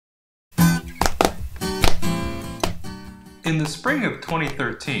In the spring of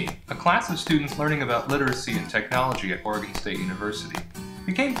 2013, a class of students learning about literacy and technology at Oregon State University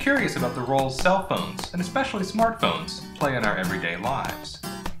became curious about the role cell phones, and especially smartphones, play in our everyday lives.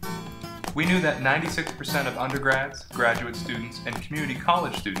 We knew that 96% of undergrads, graduate students, and community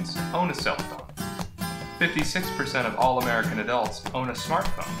college students own a cell phone. 56% of all American adults own a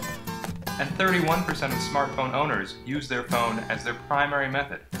smartphone. And 31% of smartphone owners use their phone as their primary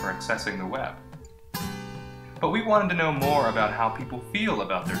method for accessing the web. But we wanted to know more about how people feel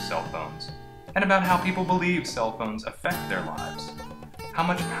about their cell phones, and about how people believe cell phones affect their lives. How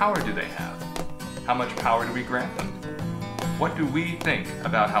much power do they have? How much power do we grant them? What do we think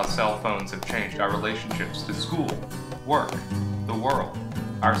about how cell phones have changed our relationships to school, work, the world,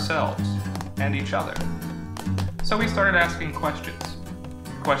 ourselves, and each other? So we started asking questions.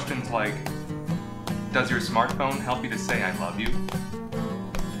 Questions like, does your smartphone help you to say I love you?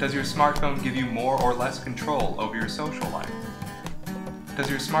 Does your smartphone give you more or less control over your social life? Does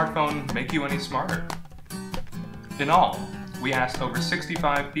your smartphone make you any smarter? In all, we asked over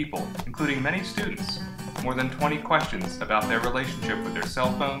 65 people, including many students, more than 20 questions about their relationship with their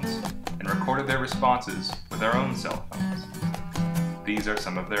cell phones, and recorded their responses with their own cell phones. These are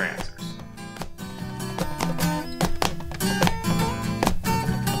some of their answers.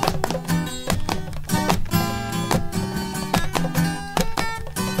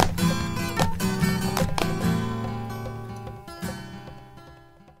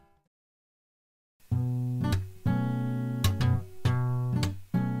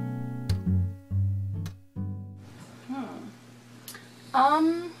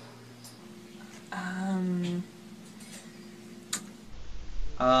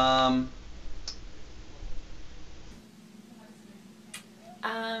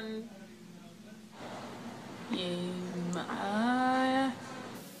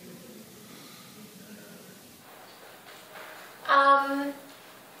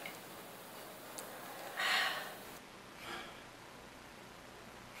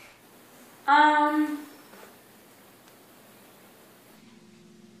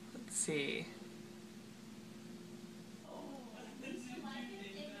 Let's see.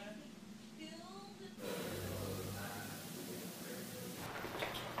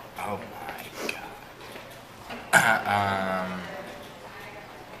 Oh my God.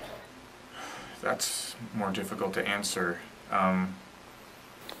 That's more difficult to answer.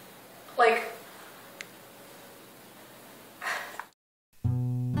 Like,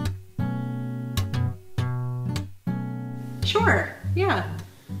 sure, yeah.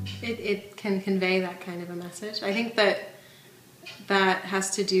 It can convey that kind of a message. I think that has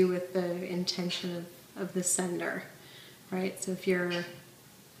to do with the intention of the sender, right? So if you're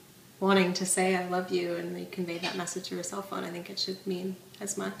wanting to say I love you and they convey that message through a cell phone, I think it should mean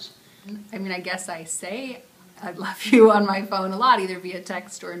as much. I mean, I guess I say I love you on my phone a lot, either via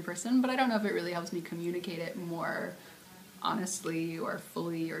text or in person, but I don't know if it really helps me communicate it more honestly or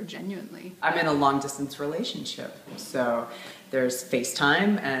fully or genuinely. I'm in a long-distance relationship, so there's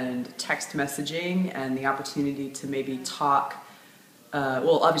FaceTime and text messaging and the opportunity to maybe talk,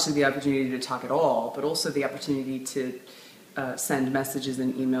 well, obviously the opportunity to talk at all, but also the opportunity to send messages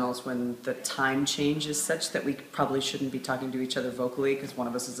and emails when the time change is such that we probably shouldn't be talking to each other vocally because one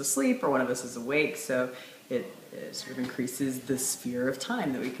of us is asleep or one of us is awake, so it sort of increases the sphere of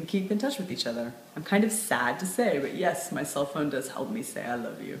time that we can keep in touch with each other. I'm kind of sad to say, but yes, my cell phone does help me say I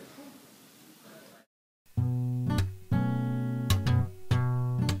love you.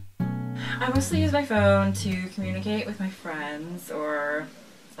 I mostly use my phone to communicate with my friends or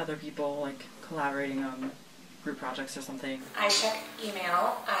other people, like collaborating on group projects or something. I check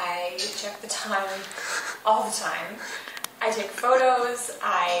email, I check the time all the time. I take photos,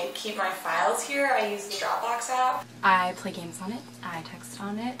 I keep my files here, I use the Dropbox app. I play games on it, I text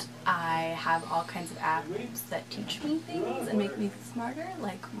on it, I have all kinds of apps that teach me things and make me smarter,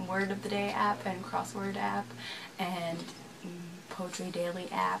 like Word of the Day app and Crossword app and Poetry Daily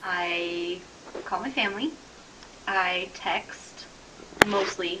app. I call my family, I text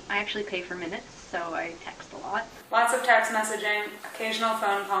mostly. I actually pay for minutes, so I text a lot. Lots of text messaging, occasional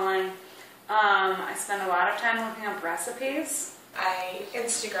phone calling. I spend a lot of time looking up recipes. I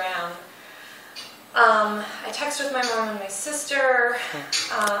Instagram. I text with my mom and my sister.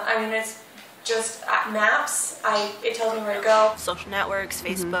 I mean, it's just maps. It tells me where to go. Social networks,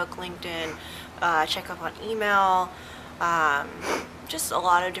 Facebook, LinkedIn, check up on email, just a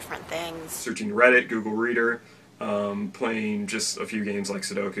lot of different things. Searching Reddit, Google Reader, playing just a few games like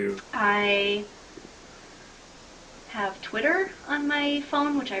Sudoku. I have Twitter on my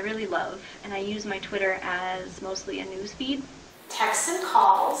phone, which I really love, and I use my Twitter as mostly a news feed. Texts and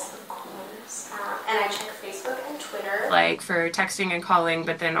calls, of course, and I check Facebook and Twitter. like for texting and calling,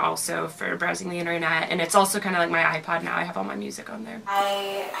 but then also for browsing the internet. And it's also kind of like my iPod now. I have all my music on there.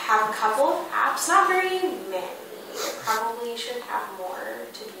 I have a couple of apps, not very many. Probably should have more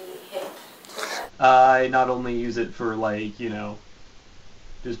to be hip to that. I not only use it for like, you know,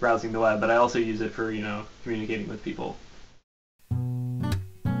 just browsing the web, but I also use it for, you know, communicating with people.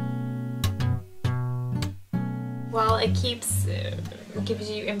 Well, it gives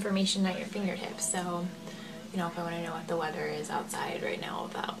you information at your fingertips. So, you know, if I want to know what the weather is outside right now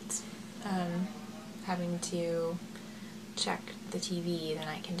without having to check the TV, then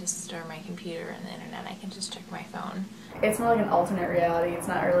I can just start my computer and the internet. I can just check my phone. It's more like an alternate reality. It's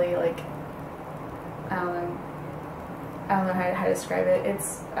not really like, I don't know how to describe it.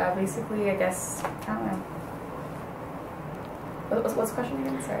 It's basically, I guess, I don't know. What's the question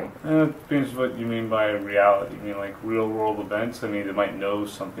again? Sorry. It depends what you mean by reality. You mean like real world events? I mean, they might know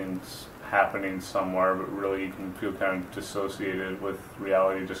something's happening somewhere, but really you can feel kind of dissociated with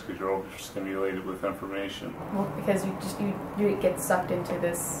reality just because you're overstimulated with information. Well, because you get sucked into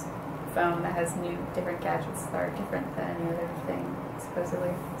this phone that has new, different gadgets that are different than any other thing,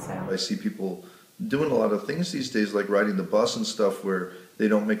 supposedly. So I see people doing a lot of things these days, like riding the bus and stuff, where they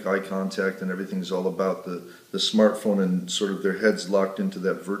don't make eye contact and everything's all about the smartphone and sort of their heads locked into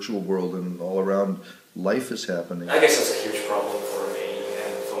that virtual world, and all around life is happening. I guess that's a huge problem for me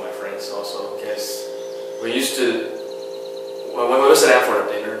and for my friends also, because we used to, when we would sit down for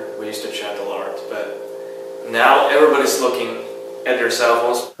dinner, we used to chat a lot, but now everybody's looking at their cell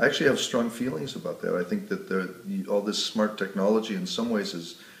phones. I actually have strong feelings about that. I think that all this smart technology in some ways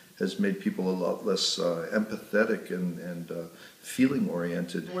has made people a lot less empathetic and feeling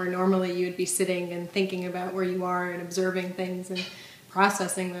oriented. Where normally you would be sitting and thinking about where you are and observing things and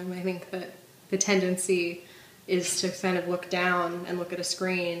processing them, I think that the tendency is to kind of look down and look at a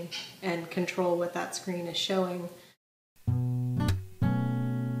screen and control what that screen is showing.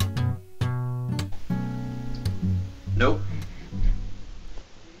 Nope.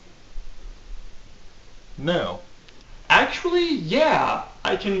 No. Actually, yeah,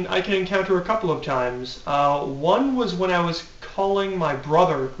 I can encounter a couple of times. One was when I was calling my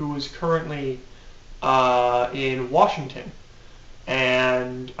brother, who was currently in Washington,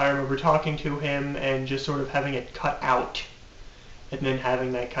 and I remember talking to him and just sort of having it cut out, and then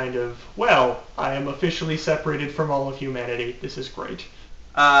having that kind of, well, I am officially separated from all of humanity. This is great.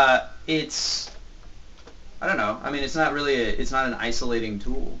 It's, I don't know. I mean, it's not really it's not an isolating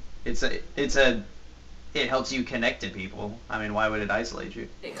tool. It helps you connect to people. I mean, why would it isolate you?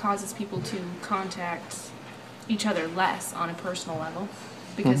 it causes people to contact each other less on a personal level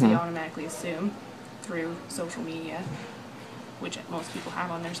because they automatically assume through social media, which most people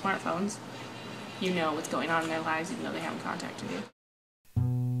have on their smartphones, you know what's going on in their lives even though they haven't contacted you.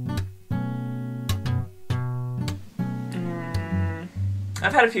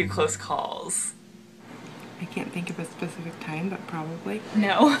 I've had a few close calls. I can't think of a specific time, but probably.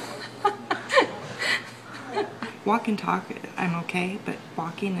 No. Walk and talk, I'm okay, but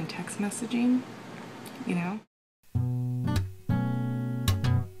walking and text messaging, you know?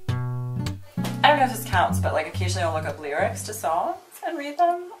 I don't know if this counts, but like occasionally I'll look up lyrics to songs and read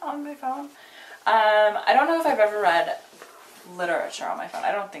them on my phone. I don't know if I've ever read literature on my phone.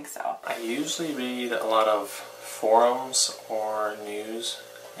 I don't think so. I usually read a lot of forums or news,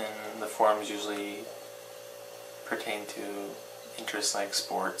 and the forums usually pertain to interests like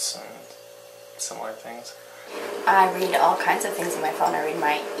sports and similar things. I read all kinds of things on my phone. I read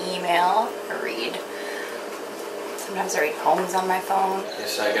my email. Sometimes I read poems on my phone.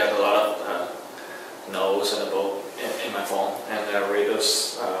 Yes, I got a lot of novels and a book in my phone, and I read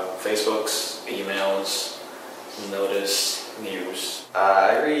those Facebooks, emails, notice, news.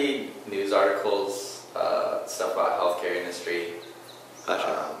 I read news articles, stuff about healthcare industry.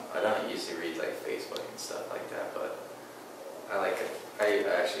 Gotcha. I don't usually read like Facebook and stuff like that, but I like it. I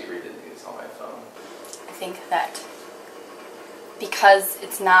actually read the news on my phone. I think that because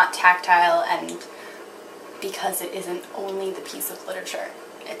it's not tactile and because it isn't only the piece of literature,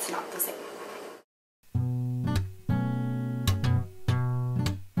 it's not the same.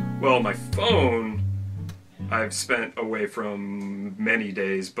 Well, my phone I've spent away from many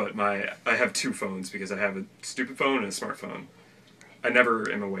days, but I have two phones because I have a stupid phone and a smartphone. I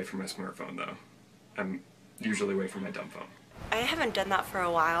never am away from my smartphone though. I'm usually away from my dumb phone. I haven't done that for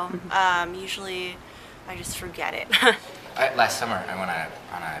a while. Usually I just forget it. Last summer I went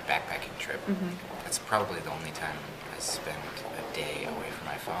on a backpacking trip. That's probably the only time I spent a day away from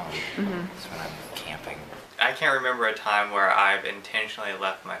my phone. It's when I'm camping. I can't remember a time where I've intentionally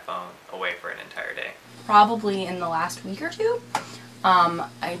left my phone away for an entire day. Probably in the last week or two.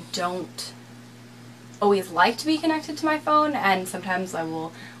 I don't always like to be connected to my phone, and sometimes I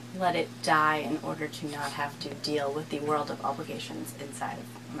will let it die in order to not have to deal with the world of obligations inside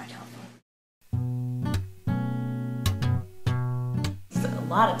of my telephone. A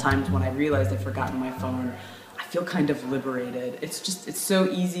lot of times when I realize I've forgotten my phone, I feel kind of liberated. It's so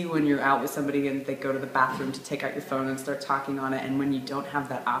easy when you're out with somebody and they go to the bathroom to take out your phone and start talking on it, and when you don't have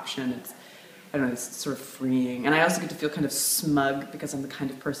that option, it's, I don't know, it's sort of freeing. And I also get to feel kind of smug because I'm the kind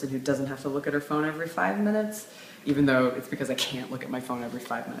of person who doesn't have to look at her phone every 5 minutes, even though it's because I can't look at my phone every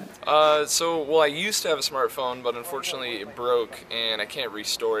 5 minutes. Well, I used to have a smartphone, but unfortunately it broke and I can't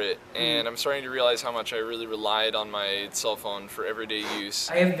restore it. And I'm starting to realize how much I really relied on my cell phone for everyday use.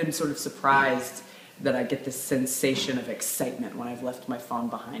 I have been sort of surprised that I get this sensation of excitement when I've left my phone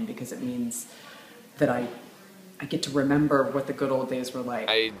behind, because it means that I get to remember what the good old days were like.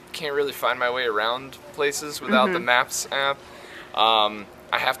 I can't really find my way around places without the Maps app.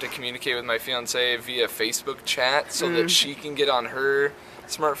 I have to communicate with my fiancée via Facebook chat so that she can get on her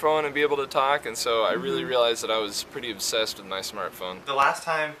smartphone and be able to talk, and so I really realized that I was pretty obsessed with my smartphone. The last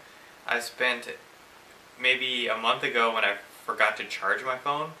time I spent maybe a month ago when I forgot to charge my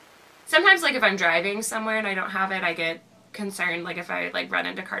phone. Sometimes, like, if I'm driving somewhere and I don't have it, I get concerned, like, if I, like, run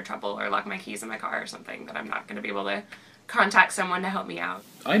into car trouble or lock my keys in my car or something, that I'm not going to be able to contact someone to help me out.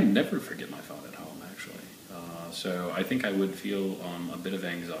 I never forget my phone at home, actually. So I think I would feel a bit of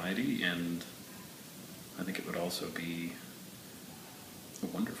anxiety, and I think it would also be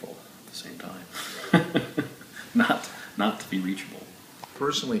wonderful at the same time. not to be reachable.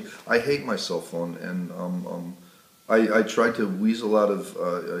 Personally, I hate my cell phone, and I tried to weasel out of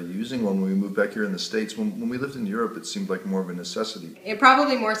using one when we moved back here in the States. When we lived in Europe, it seemed like more of a necessity. It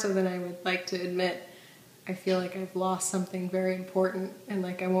probably more so than I would like to admit. I feel like I've lost something very important, and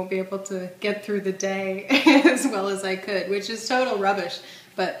like I won't be able to get through the day as well as I could, which is total rubbish,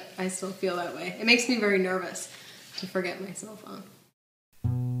 but I still feel that way. It makes me very nervous to forget my cell phone.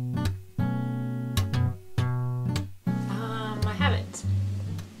 I haven't.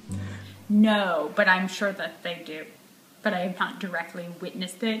 No, but I'm sure that they do. But I have not directly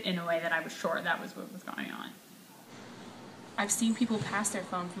witnessed it in a way that I was sure that was what was going on. I've seen people pass their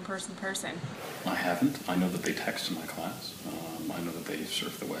phone from person to person. I haven't. I know that they text in my class. I know that they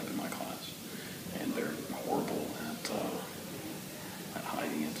surf the web in my class. And they're horrible at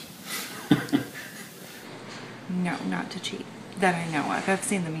hiding it. No, not to cheat. That I know of. I've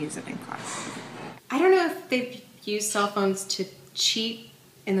seen them use it in class. I don't know if they've used cell phones to cheat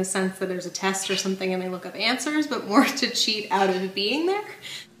in the sense that there's a test or something and they look up answers, but more to cheat out of being there.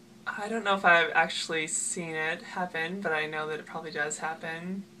 I don't know if I've actually seen it happen, but I know that it probably does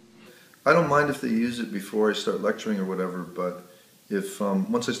happen. I don't mind if they use it before I start lecturing or whatever, but if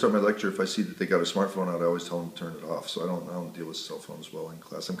once I start my lecture, if I see that they got a smartphone out, I always tell them to turn it off. So I don't deal with cell phones well in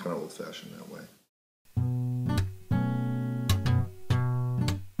class. I'm kind of old-fashioned that way.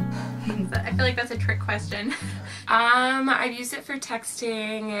 I feel like that's a trick question. I've used it for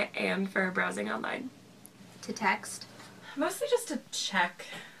texting and for browsing online. To text? Mostly just to check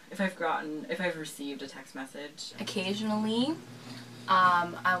if I've received a text message. Occasionally,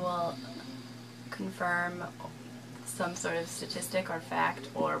 I will confirm some sort of statistic or fact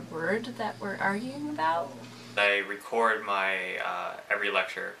or word that we're arguing about. I record my every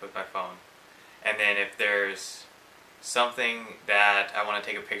lecture with my phone, and then if there's something that I want to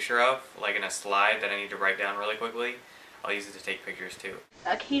take a picture of, like in a slide that I need to write down really quickly, I'll use it to take pictures too.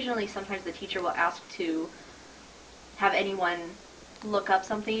 Occasionally, sometimes the teacher will ask to have anyone look up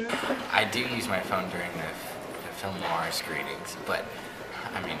something. I do use my phone during the film noir screenings, but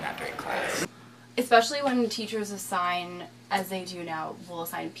I mean not during class. Especially when teachers assign, as they do now, will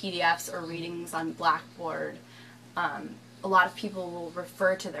assign PDFs or readings on Blackboard. A lot of people will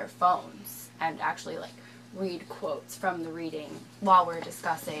refer to their phones and actually like read quotes from the reading while we're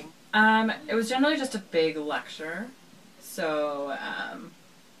discussing. It was generally just a big lecture, so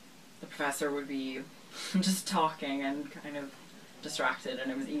the professor would be just talking and kind of distracted, and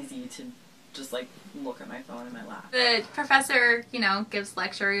it was easy to just like look at my phone in my lap. The professor, gives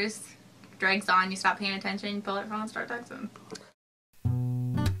lectures, drags on, you stop paying attention, you pull out your phone and start texting.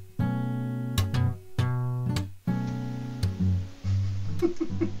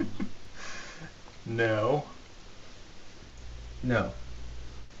 No. No.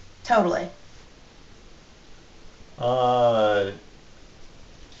 Totally.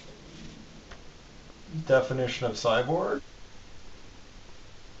 Definition of cyborg?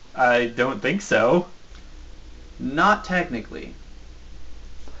 I don't think so. Not technically.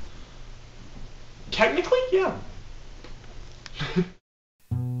 Technically, yeah.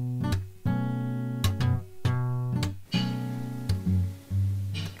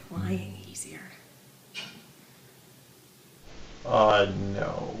 Lying easier.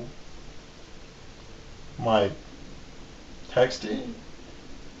 No. My texting?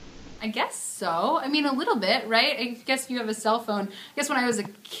 I guess so. I mean, a little bit, right? I guess if you have a cell phone. I guess when I was a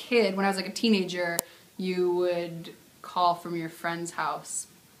kid, when I was like a teenager, you would call from your friend's house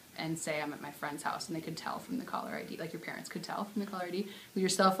and say, I'm at my friend's house, and they could tell from the caller ID, like your parents could tell from the caller ID. With your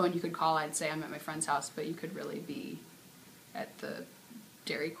cell phone, you could call, I'd say, I'm at my friend's house, but you could really be at the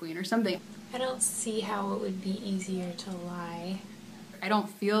Dairy Queen or something. I don't see how it would be easier to lie. I don't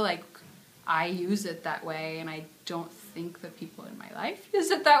feel like I use it that way, and I don't think the people in my life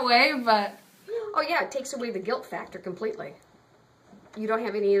use it that way, but... Oh yeah, it takes away the guilt factor completely. You don't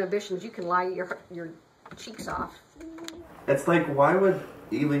have any inhibitions. You can lie your cheeks off. It's like, why would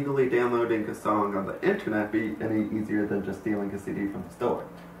illegally downloading a song on the internet be any easier than just stealing a CD from the store?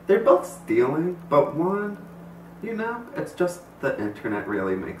 They're both stealing, but one, you know, it's just the internet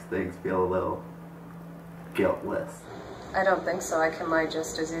really makes things feel a little guiltless. I don't think so. I can lie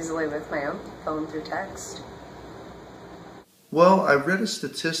just as easily with my own phone through text. Well, I read a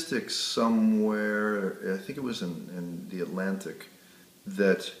statistic somewhere, I think it was in the Atlantic,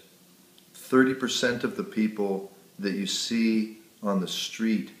 that 30% of the people that you see on the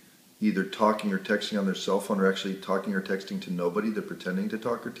street either talking or texting on their cell phone are actually talking or texting to nobody. They're pretending to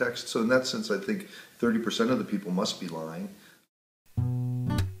talk or text. So in that sense, I think 30% of the people must be lying.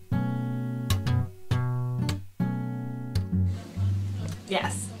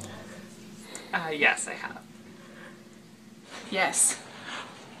 Yes. Yes, I have. Yes.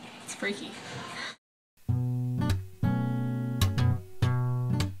 It's freaky.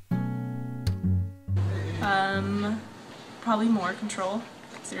 Probably more control,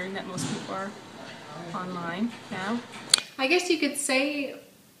 considering that most people are online now. I guess you could say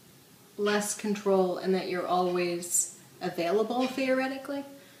less control and that you're always available, theoretically.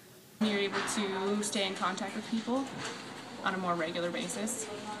 You're able to stay in contact with people on a more regular basis,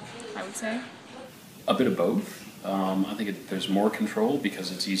 I would say. A bit of both. I think there's more control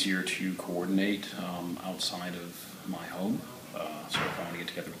because it's easier to coordinate outside of my home. So if I want to get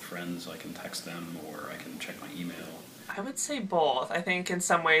together with friends, I can text them or I can check my email. I would say both. I think in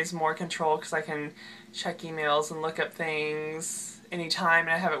some ways more control because I can check emails and look up things anytime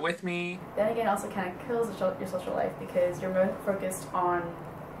and I have it with me. Then again, it also kind of kills your social life because you're more focused on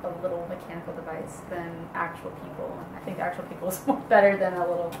a little mechanical device than actual people. I think actual people is more better than a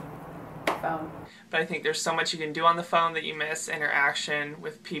little phone. But I think there's so much you can do on the phone that you miss interaction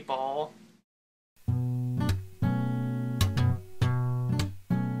with people.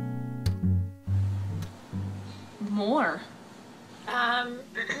 More. I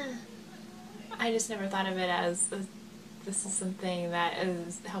just never thought of it as this is something that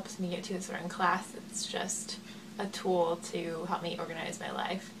helps me get to a certain class. It's just a tool to help me organize my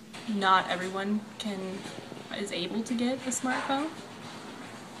life. Not everyone is able to get a smartphone,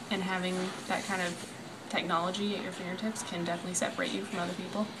 and having that kind of technology at your fingertips can definitely separate you from other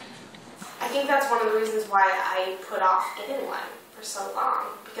people. I think that's one of the reasons why I put off getting one for so long,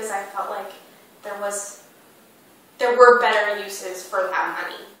 because I felt like there were better uses for that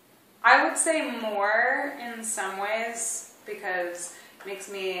money. I would say more in some ways, because it makes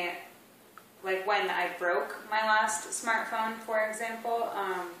me, like when I broke my last smartphone, for example,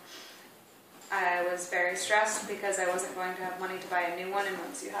 I was very stressed because I wasn't going to have money to buy a new one, and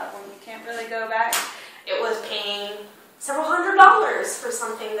once you have one, you can't really go back. It was paying several $100s for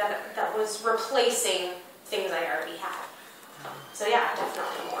something that was replacing things I already had. So yeah,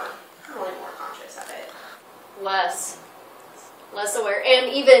 definitely more conscious of it. Less aware,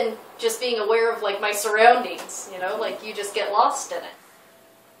 and even just being aware of like my surroundings, you know, like you just get lost in it.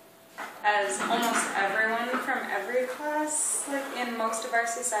 As almost everyone from every class, like in most of our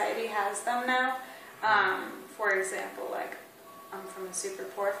society, has them now. For example, like I'm from a super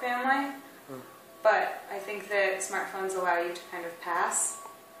poor family, but I think that smartphones allow you to kind of pass.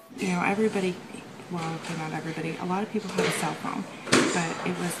 You know, everybody, well, okay, not everybody, a lot of people have a cell phone, but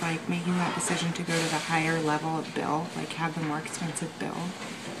it was like making that decision to go to the higher level of bill, like have the more expensive bill,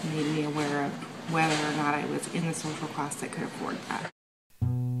 made me aware of whether or not I was in the social class that could afford that.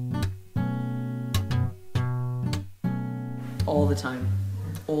 All the time.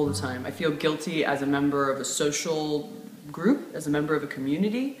 All the time. I feel guilty as a member of a social group, as a member of a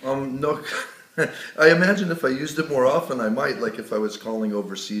community. No. I imagine if I used it more often, I might, like if I was calling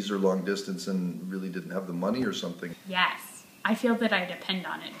overseas or long distance and really didn't have the money or something. Yes. I feel that I depend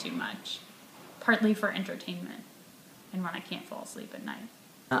on it too much, partly for entertainment and when I can't fall asleep at night.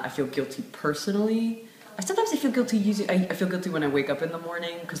 I feel guilty personally. Sometimes I feel guilty I feel guilty when I wake up in the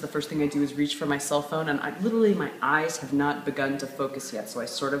morning because the first thing I do is reach for my cell phone, and literally my eyes have not begun to focus yet, so I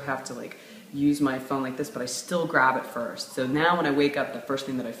sort of have to like use my phone like this, but I still grab it first. So now when I wake up, the first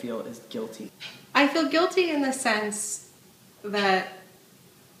thing that I feel is guilty. I feel guilty in the sense that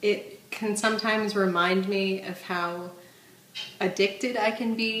it can sometimes remind me of how addicted I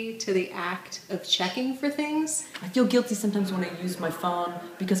can be to the act of checking for things. I feel guilty sometimes when I use my phone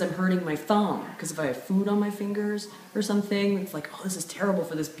because I'm hurting my thumb. Because if I have food on my fingers or something, it's like, oh, this is terrible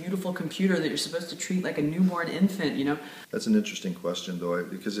for this beautiful computer that you're supposed to treat like a newborn infant, you know? That's an interesting question, though,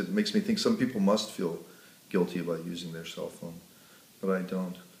 because it makes me think some people must feel guilty about using their cell phone, but I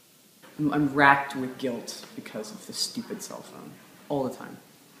don't. I'm racked with guilt because of this stupid cell phone all the time.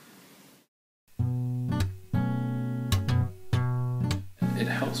 It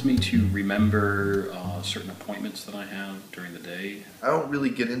helps me to remember certain appointments that I have during the day. I don't really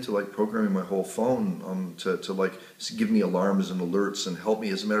get into like programming my whole phone to like give me alarms and alerts and help me.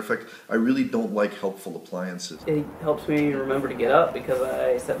 As a matter of fact, I really don't like helpful appliances. It helps me remember to get up because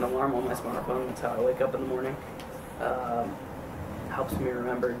I set an alarm on my smartphone. That's how I wake up in the morning. Helps me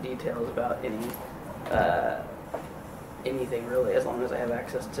remember details about anything really, as long as I have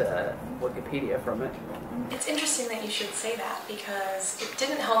access to Wikipedia from it. It's interesting that you should say that because it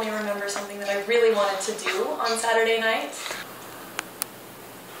didn't help me remember something that I really wanted to do on Saturday night.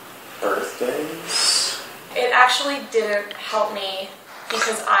 Birthdays? It actually didn't help me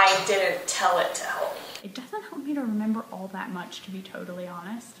because I didn't tell it to help me. It doesn't help me to remember all that much, to be totally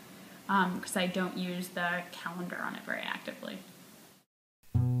honest, because I don't use the calendar on it very actively.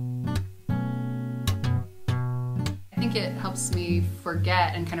 I think it helps me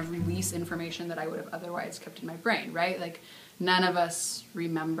forget and kind of release information that I would have otherwise kept in my brain, right? Like, none of us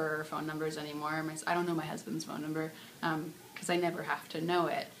remember phone numbers anymore. I don't know my husband's phone number because I never have to know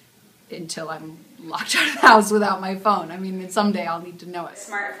it until I'm locked out of the house without my phone. I mean, someday I'll need to know it.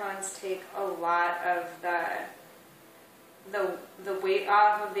 Smartphones take a lot of the weight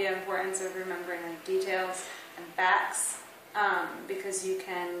off of the importance of remembering like details and facts because you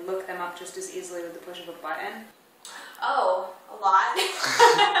can look them up just as easily with the push of a button. Oh, a lot.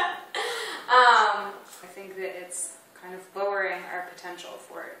 I think that it's kind of lowering our potential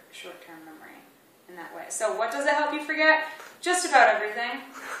for short-term memory in that way. So what does it help you forget? Just about everything.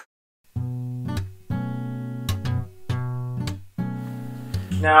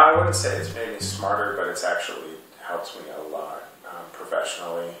 Now, I wouldn't say it's made me smarter, but it's actually helped me a lot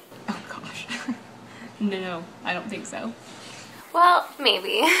professionally. Oh gosh. No, I don't think so. Well,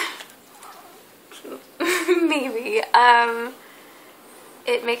 maybe. Maybe.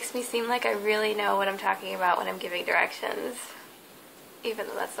 It makes me seem like I really know what I'm talking about when I'm giving directions, even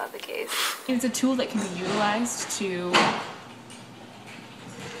though that's not the case. It's a tool that can be utilized to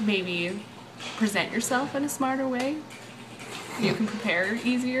maybe present yourself in a smarter way. You can prepare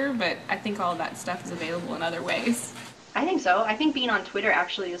easier, but I think all of that stuff is available in other ways. I think so. I think being on Twitter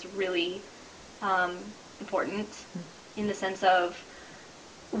actually is really important in the sense of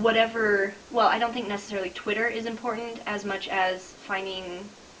whatever, well, I don't think necessarily Twitter is important as much as finding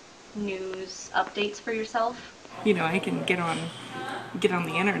news updates for yourself. You know, I can get on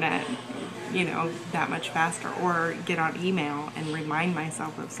the internet, you know, that much faster, or get on email and remind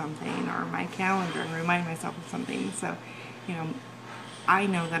myself of something, or my calendar and remind myself of something. So, you know, I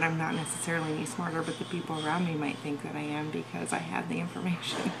know that I'm not necessarily any smarter, but the people around me might think that I am because I have the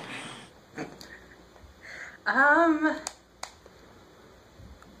information.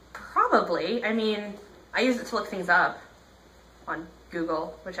 Probably. I mean, I use it to look things up on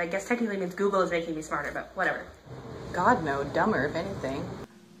Google, which I guess technically means Google is making me smarter, but whatever. God, no, dumber, if anything.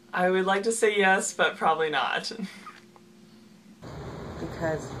 I would like to say yes, but probably not.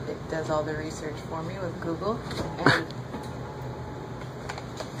 Because it does all the research for me with Google, and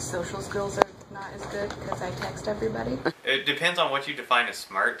social skills are not as good because I text everybody. It depends on what you define as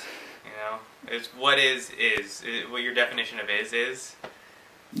smart, you know? It's what what your definition of is.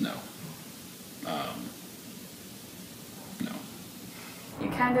 No. No. You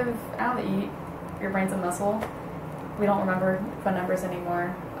kind of, now that your brain's a muscle, we don't remember phone numbers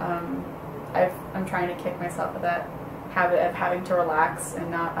anymore. I'm trying to kick myself of that habit of having to relax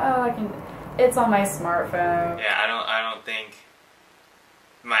and not, it's on my smartphone. Yeah, I don't think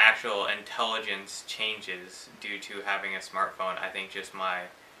my actual intelligence changes due to having a smartphone. I think just my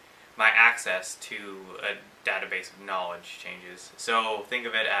access to a database of knowledge changes. So think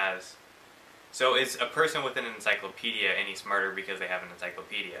of it as, so is a person with an encyclopedia any smarter because they have an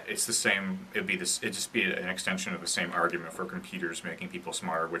encyclopedia? It's the same, it'd just be an extension of the same argument for computers making people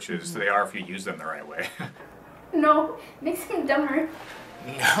smarter, which is they are if you use them the right way. No, it makes him dumber.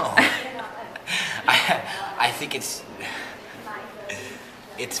 No. I think it's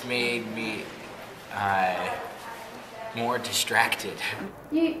made me more distracted.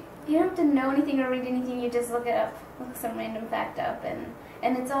 You don't have to know anything or read anything. You just look it up, look some random fact up,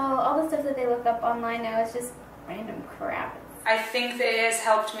 and it's all the stuff that they look up online now is just random crap. I think that it has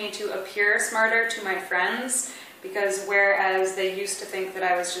helped me to appear smarter to my friends, because whereas they used to think that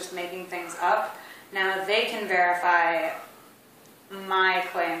I was just making things up, now they can verify my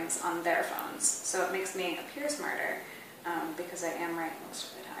claims on their phones. So it makes me appear smarter because I am right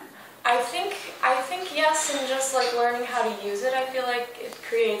most of the time. I think yes, and just like learning how to use it, I feel like it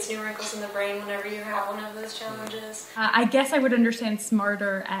creates new wrinkles in the brain whenever you have one of those challenges. I guess I would understand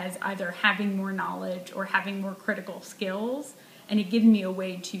smarter as either having more knowledge or having more critical skills, and it gives me a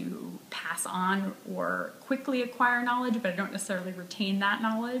way to pass on or quickly acquire knowledge, but I don't necessarily retain that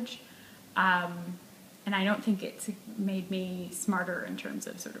knowledge. And I don't think it's made me smarter in terms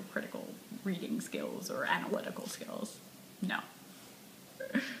of sort of critical reading skills or analytical skills. No.